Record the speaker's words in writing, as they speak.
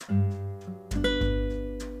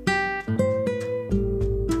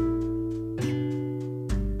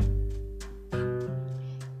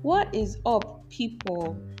What is up,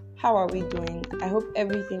 people? How are we doing? I hope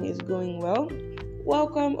everything is going well.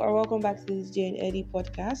 Welcome back to this Jayne Eddy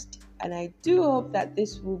podcast, and I do hope that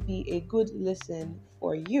this will be a good listen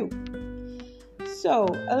for you. So,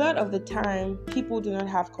 a lot of the time, people do not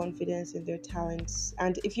have confidence in their talents,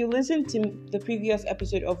 and if you listen to the previous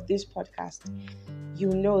episode of this podcast,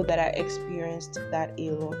 you know that I experienced that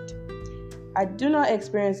a lot. I do not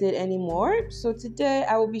experience it anymore, so today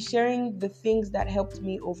I will be sharing the things that helped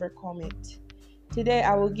me overcome it. Today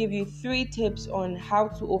I will give you 3 tips on how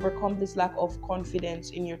to overcome this lack of confidence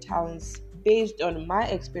in your talents based on my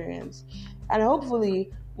experience, and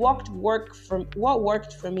hopefully what worked for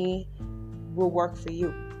me will work for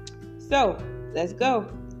you. So, let's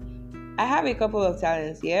go. I have a couple of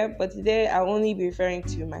talents, but today I'll only be referring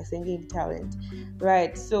to my singing talent.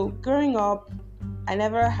 Right, so growing up,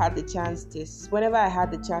 whenever I had the chance to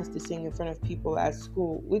sing in front of people at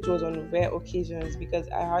school, which was on rare occasions because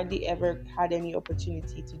I hardly ever had any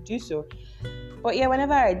opportunity to do so. But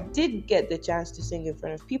whenever I did get the chance to sing in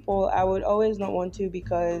front of people, I would always not want to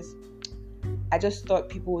because I just thought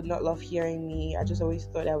people would not love hearing me. I just always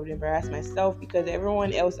thought I would embarrass myself because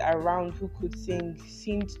everyone else around who could sing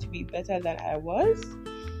seemed to be better than I was.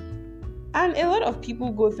 And a lot of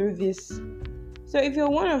people go through this. So if you're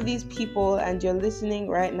one of these people and you're listening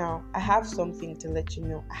right now, I have something to let you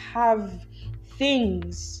know. I have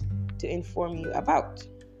things to inform you about.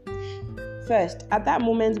 First, at that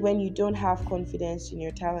moment when you don't have confidence in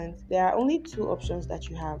your talent, there are only 2 options that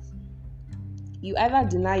you have. You either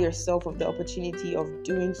deny yourself of the opportunity of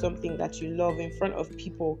doing something that you love in front of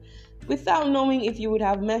people without knowing if you would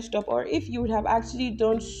have messed up or if you would have actually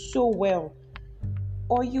done so well,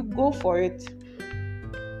 or you go for it.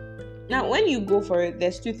 Now, when you go for it,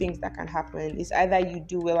 there's 2 things that can happen. It's either you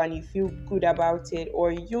do well and you feel good about it,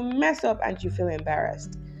 or you mess up and you feel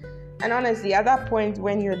embarrassed. And honestly, at that point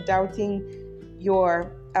when you're doubting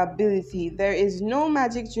your ability, there is no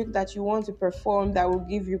magic trick that you want to perform that will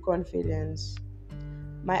give you confidence.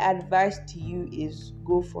 My advice to you is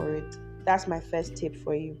go for it. That's my first tip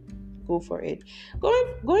for you. Go for it.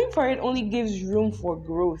 Going for it only gives room for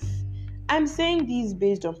growth. I'm saying these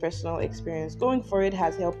based on personal experience. Going for it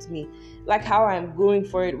has helped me, like how I'm going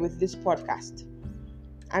for it with this podcast.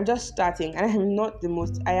 I'm just starting, and I am not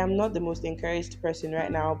the most encouraged person right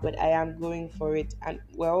now, but I am going for it. And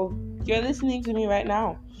well, you're listening to me right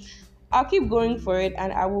now. I'll keep going for it,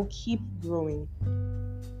 and I will keep growing.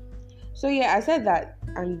 So I said that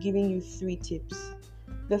I'm giving you 3 tips.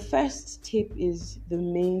 The first tip is the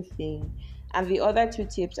main thing, and the other 2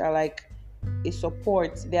 tips are like a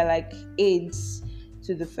support. They're like aids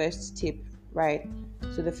to the first tip, right?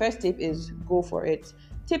 So the first tip is go for it.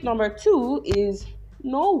 Tip number 2 is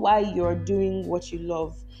know why you're doing what you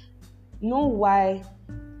love. Know why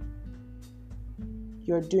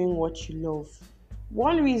you're doing what you love.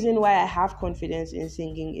 One reason why I have confidence in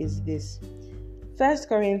singing is this. 1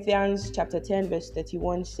 Corinthians chapter 10 verse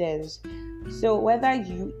 31 says, "So whether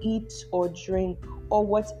you eat or drink or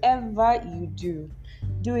whatever you do,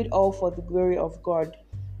 do it all for the glory of God."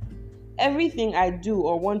 Everything I do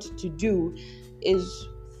or want to do is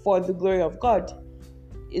for the glory of God,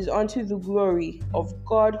 is unto the glory of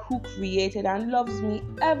God who created and loves me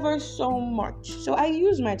ever so much. So I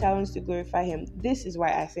use my talents to glorify Him. This is why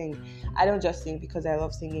I sing. I don't just sing because I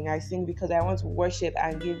love singing. I sing because I want to worship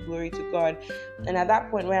and give glory to God. And at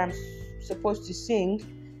that point where I'm supposed to sing,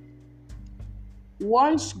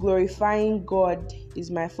 once glorifying God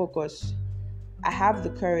is my focus, I have the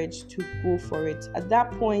courage to go for it. At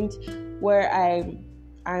that point where I'm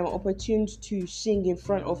opportune to sing in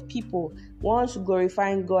front of people, once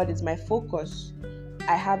glorifying God is my focus,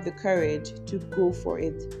 I have the courage to go for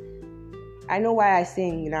it. I know why I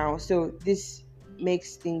sing now, so this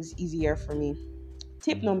makes things easier for me.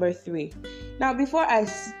 Tip number 3. Now, before I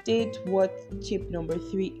state what tip number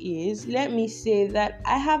 3 is, let me say that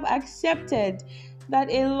I have accepted that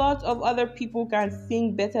a lot of other people can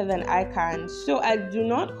sing better than I can, so I do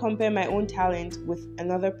not compare my own talent with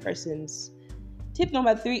another person's. Tip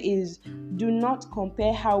number 3 is do not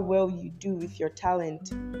compare how well you do with your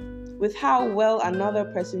talent with how well another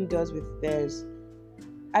person does with theirs.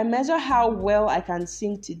 I measure how well I can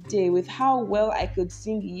sing today with how well I could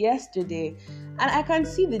sing yesterday, and I can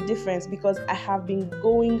see the difference because I have been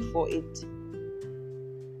going for it.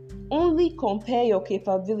 Only compare your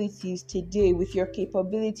capabilities today with your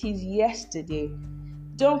capabilities yesterday.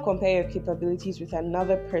 Don't compare your capabilities with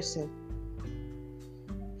another person.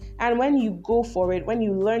 And when you go for it, when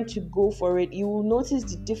you learn to go for it, you will notice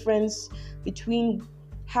the difference between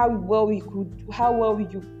how well you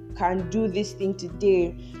can do this thing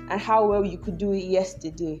today and how well you could do it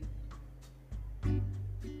yesterday.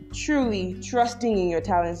 truly, trusting in your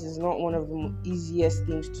talents is not one of the easiest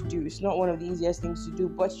things to do. It's not one of the easiest things to do,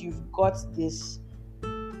 but you've got this.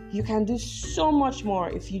 You can do so much more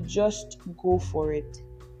if you just go for it.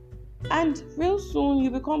 And real soon, you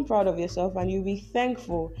become proud of yourself and you'll be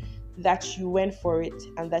thankful that you went for it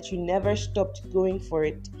and that you never stopped going for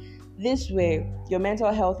it. This way, your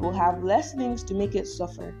mental health will have less things to make it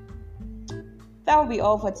suffer. That will be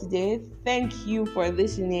all for today. Thank you for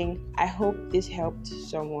listening. I hope this helped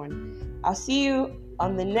someone. I'll see you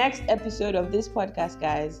on the next episode of this podcast,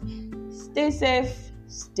 guys. Stay safe,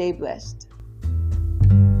 stay blessed.